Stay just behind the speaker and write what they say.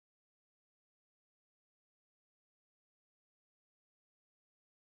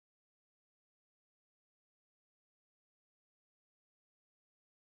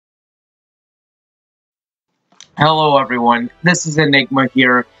Hello everyone, this is Enigma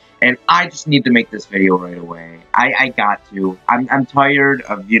here, and I just need to make this video right away. I got to. I'm tired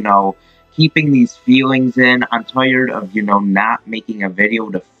of, keeping these feelings in. I'm tired of, not making a video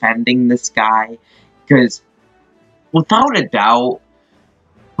defending this guy. Because, without a doubt,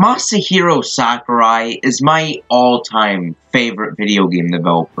 Masahiro Sakurai is my all-time favorite video game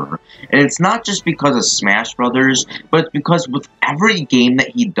developer. And it's not just because of Smash Brothers, but it's because with every game that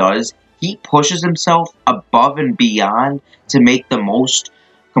he does, he pushes himself above and beyond to make the most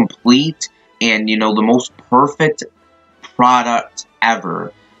complete and, the most perfect product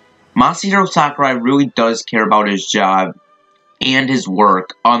ever. Masahiro Sakurai really does care about his job and his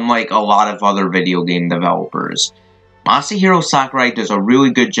work, unlike a lot of other video game developers. Masahiro Sakurai does a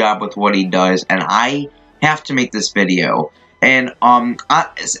really good job with what he does, and I have to make this video. And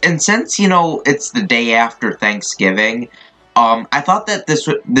since it's the day after Thanksgiving, I thought that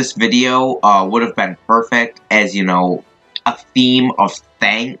this video would have been perfect as a theme of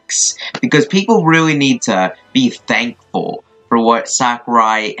thanks, because people really need to be thankful for what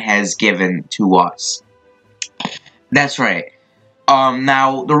Sakurai has given to us. That's right.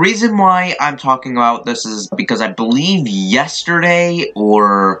 Now, the reason why I'm talking about this is because I believe yesterday,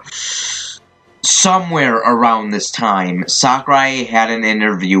 or somewhere around this time, Sakurai had an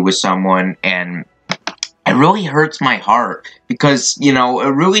interview with someone, and it really hurts my heart, because, it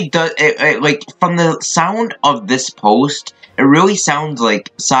really does, like, from the sound of this post, it really sounds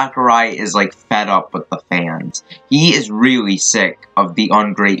like Sakurai is, like, fed up with the fans. He is really sick of the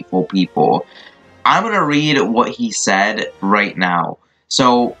ungrateful people. I'm going to read what he said right now.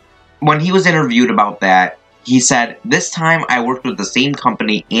 So, when he was interviewed about that, he said, "This time I worked with the same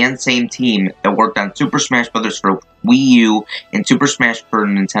company and same team that worked on Super Smash Bros. For Wii U and Super Smash for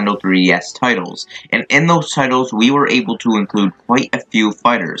Nintendo 3DS titles. And in those titles, we were able to include quite a few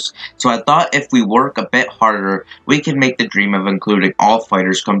fighters. So I thought if we work a bit harder, we can make the dream of including all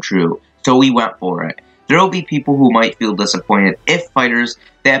fighters come true. So we went for it. There will be people who might feel disappointed if fighters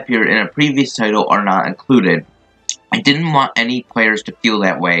that appeared in a previous title are not included. I didn't want any players to feel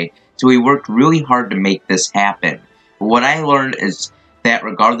that way, so we worked really hard to make this happen. But what I learned is that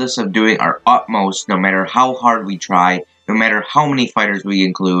regardless of doing our utmost, no matter how hard we try, no matter how many fighters we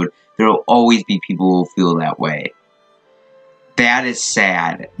include, there will always be people who will feel that way." That is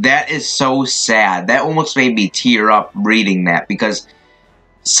sad. That is so sad. That almost made me tear up reading that, because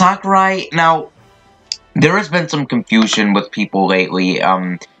Sakurai, now, there has been some confusion with people lately.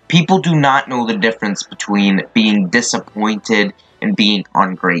 People do not know the difference between being disappointed and being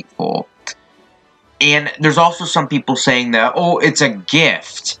ungrateful. And there's also some people saying that, oh, it's a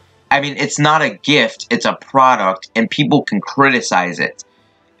gift. I mean, it's not a gift, it's a product, and people can criticize it.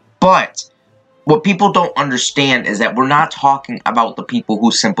 But what people don't understand is that we're not talking about the people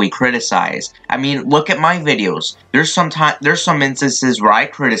who simply criticize. I mean, look at my videos. There's some instances where I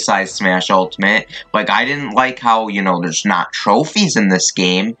criticize Smash Ultimate. Like, I didn't like how, there's not trophies in this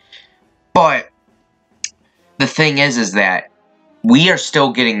game. But the thing is that we are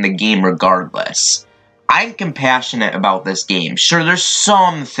still getting the game regardless. I'm compassionate about this game. Sure, there's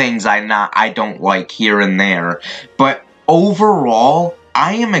some things I don't like here and there, but overall,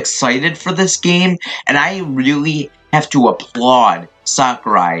 I am excited for this game, and I really have to applaud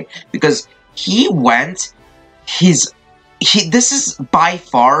Sakurai, because this is by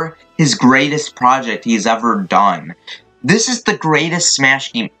far his greatest project he's ever done. This is the greatest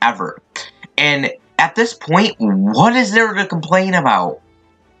Smash game ever. And at this point, what is there to complain about?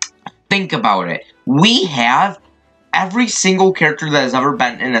 Think about it. We have every single character that has ever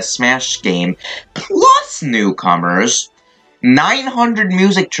been in a Smash game, plus newcomers, 900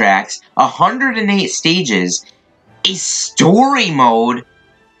 music tracks, 108 stages, a story mode.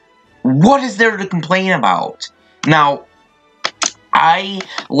 What is there to complain about? Now, I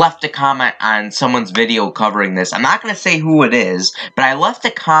left a comment on someone's video covering this. I'm not going to say who it is, but I left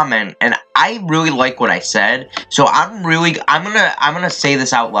a comment, and I really like what I said. So I'm gonna say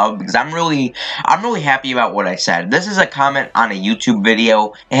this out loud, because I'm really happy about what I said. This is a comment on a YouTube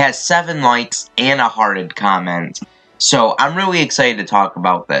video. It has 7 likes and a hearted comment. So I'm really excited to talk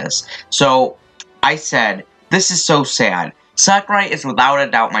about this. So I said, "This is so sad. Sakurai is without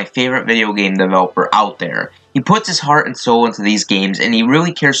a doubt my favorite video game developer out there. He puts his heart and soul into these games, and he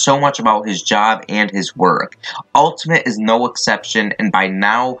really cares so much about his job and his work. Ultimate is no exception, and by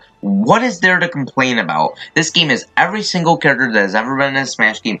now, what is there to complain about? This game has every single character that has ever been in a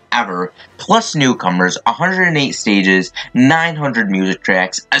Smash game ever, plus newcomers, 108 stages, 900 music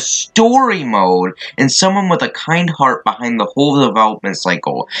tracks, a story mode, and someone with a kind heart behind the whole development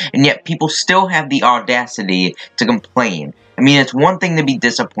cycle. And yet people still have the audacity to complain. I mean, it's one thing to be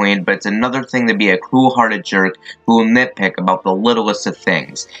disappointed, but it's another thing to be a cruel-hearted jerk who will nitpick about the littlest of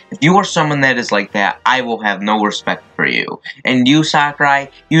things. If you are someone that is like that, I will have no respect for you. And you,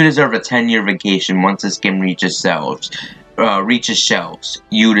 Sakurai, you deserve a 10-year vacation once this game reaches shelves.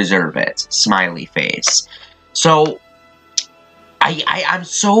 You deserve it. Smiley face. So,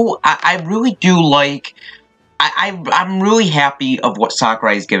 I really do like... I'm really happy of what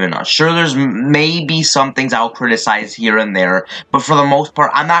Sakurai's given us. Sure, there's maybe some things I'll criticize here and there, but for the most part,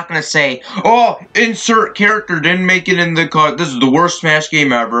 I'm not gonna say, oh, insert character didn't make it in the cut, this is the worst Smash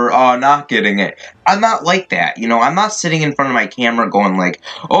game ever, not getting it. I'm not like that, you know, I'm not sitting in front of my camera going like,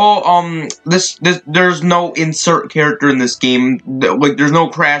 oh, there's no insert character in this game, like, there's no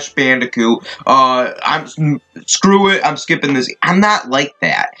Crash Bandicoot, screw it, I'm skipping this. I'm not like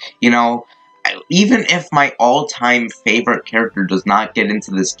that, you know. Even if my all-time favorite character does not get into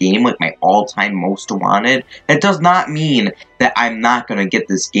this game, like my all-time most wanted, it does not mean that I'm not gonna get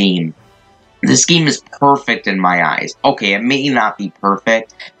this game. This game is perfect in my eyes. Okay, it may not be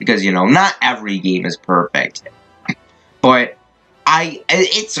perfect, because, you know, not every game is perfect. But,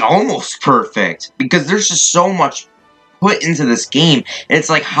 it's almost perfect, because there's just so much put into this game. It's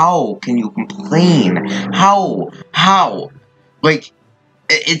like, how can you complain? How? Like,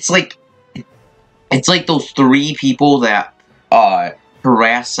 it's like those 3 people that,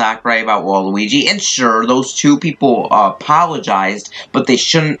 harassed Sakurai about Waluigi, and sure, those 2 people, apologized, but they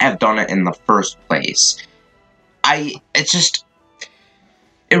shouldn't have done it in the first place. It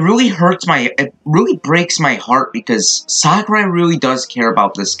really it really breaks my heart, because Sakurai really does care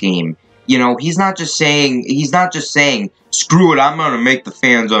about this game. You know, he's not just saying, screw it, I'm gonna make the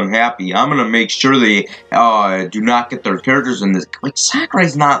fans unhappy, I'm gonna make sure they, do not get their characters in this. Like,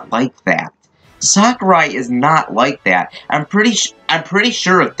 Sakurai's not like that. Sakurai is not like that. I'm pretty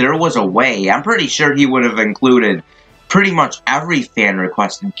sure if there was a way, I'm pretty sure he would have included pretty much every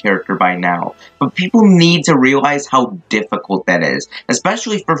fan-requested character by now. But people need to realize how difficult that is,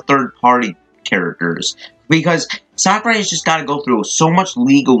 especially for third-party characters. Because Sakurai has just got to go through so much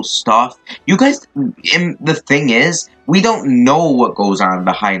legal stuff. You guys, and the thing is, we don't know what goes on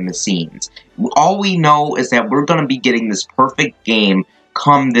behind the scenes. All we know is that we're going to be getting this perfect game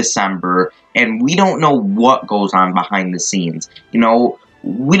come December, and we don't know what goes on behind the scenes. You know,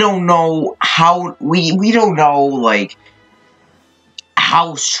 we don't know how, we don't know, like,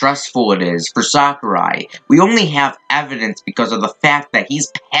 how stressful it is for Sakurai. We only have evidence because of the fact that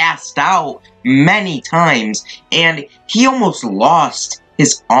he's passed out many times, and he almost lost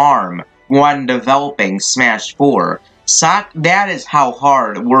his arm when developing Smash 4. That is how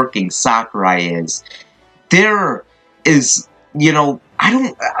hard working Sakurai is. There is, you know,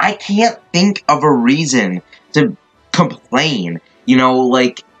 I can't think of a reason to complain. You know,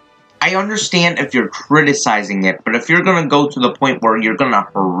 like, I understand if you're criticizing it, but if you're gonna go to the point where you're gonna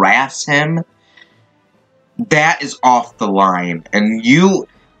harass him, that is off the line. And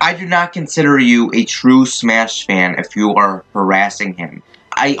I do not consider you a true Smash fan if you are harassing him.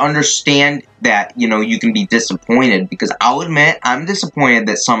 I understand that, you know, you can be disappointed, because I'll admit, I'm disappointed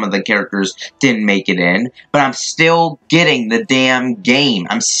that some of the characters didn't make it in, but I'm still getting the damn game.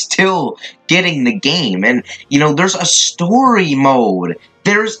 I'm still getting the game, and, you know, there's a story mode.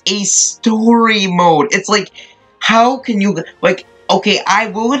 There's a story mode. It's like, how can you, like, okay, I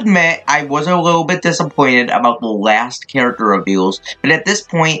will admit, I was a little bit disappointed about the last character reveals, but at this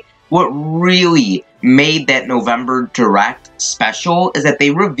point, what really made that November Direct special is that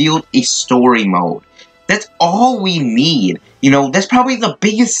they revealed a story mode. That's all we need. You know, that's probably the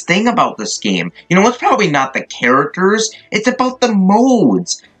biggest thing about this game. You know, it's probably not the characters, it's about the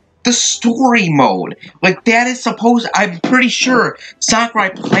modes. The story mode. Like, that is supposed, I'm pretty sure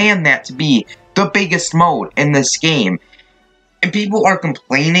Sakurai planned that to be the biggest mode in this game. And people are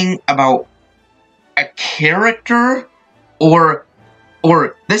complaining about a character, or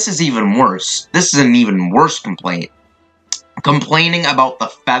this is even worse. This is an even worse complaint. Complaining about the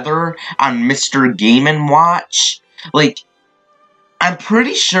feather on Mr. Game & Watch. Like, I'm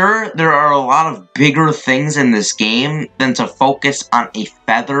pretty sure there are a lot of bigger things in this game than to focus on a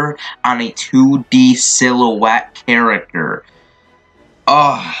feather on a 2D silhouette character.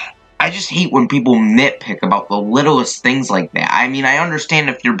 I just hate when people nitpick about the littlest things like that. I mean, I understand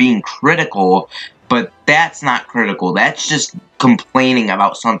if you're being critical, but that's not critical. That's just complaining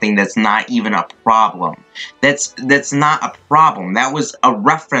about something that's not even a problem. That's not a problem. That was a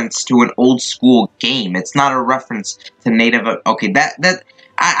reference to an old school game. It's not a reference to native. Okay,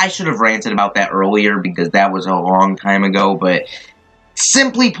 I should have ranted about that earlier because that was a long time ago. But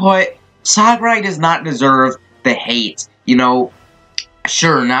simply put, Sakurai does not deserve the hate. You know,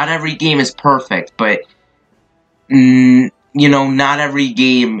 sure, not every game is perfect, but you know, not every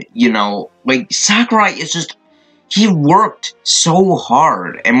game, you know, like, Sakurai is just, he worked so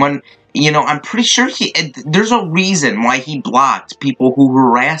hard, and when, you know, I'm pretty sure there's a reason why he blocked people who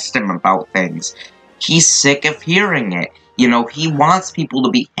harassed him about things. He's sick of hearing it. You know, he wants people to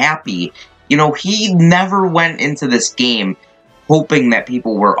be happy. You know, he never went into this game hoping that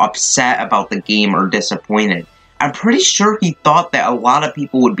people were upset about the game or disappointed. I'm pretty sure he thought that a lot of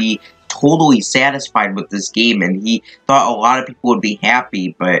people would be totally satisfied with this game, and he thought a lot of people would be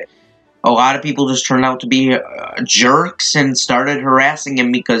happy, but a lot of people just turned out to be jerks and started harassing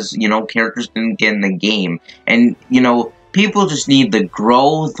him because, you know, characters didn't get in the game. And, you know, people just need to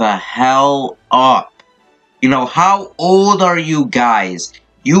grow the hell up. You know, how old are you guys?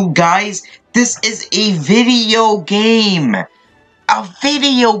 You guys, this is a video game. A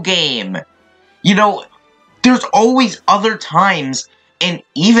video game. You know, there's always other times, and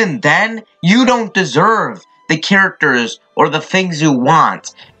even then, you don't deserve the characters or the things you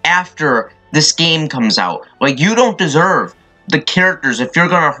want after this game comes out. Like, you don't deserve the characters if you're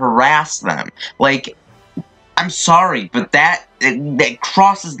gonna harass them. Like, I'm sorry, but that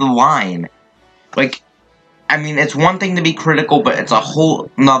crosses the line. Like, I mean, it's one thing to be critical, but it's a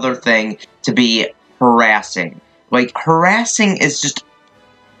whole nother thing to be harassing. Like, harassing is just...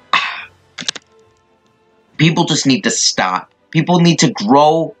 People just need to stop. People need to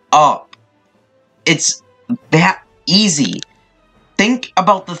grow up. It's that easy. Think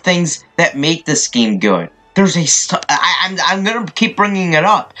about the things that make this game good. There's I'm gonna keep bringing it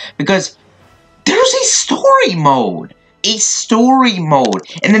up because there's a story mode. A story mode.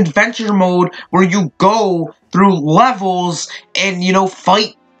 An adventure mode where you go through levels and, you know,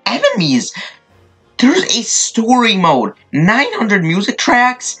 fight enemies. There's a story mode. 900 music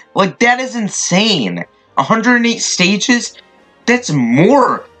tracks? Like, that is insane. 108 stages? That's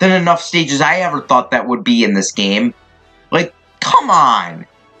more than enough stages I ever thought that would be in this game. Like, come on.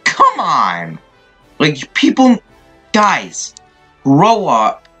 Come on. Like, people... Guys, grow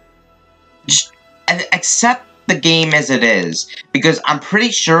up. Just accept the game as it is. Because I'm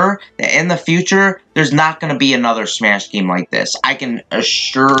pretty sure that in the future, there's not going to be another Smash game like this. I can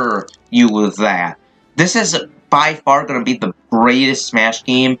assure you of that. This is by far going to be the greatest Smash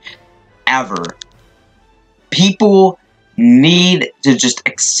game ever. People need to just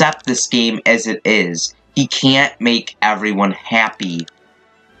accept this game as it is. He can't make everyone happy.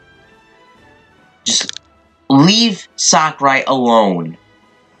 Just leave Sakurai alone.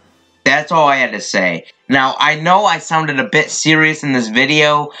 That's all I had to say. Now, I know I sounded a bit serious in this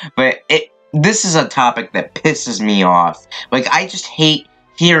video, but this is a topic that pisses me off. Like, I just hate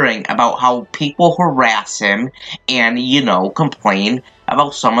hearing about how people harass him and, you know, complain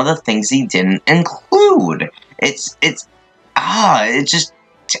about some of the things he didn't include.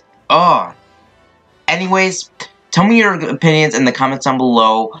 Anyways, tell me your opinions in the comments down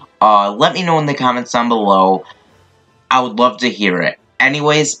below. Let me know in the comments down below. I would love to hear it.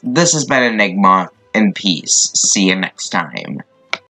 Anyways, this has been Enigma, and peace. See you next time.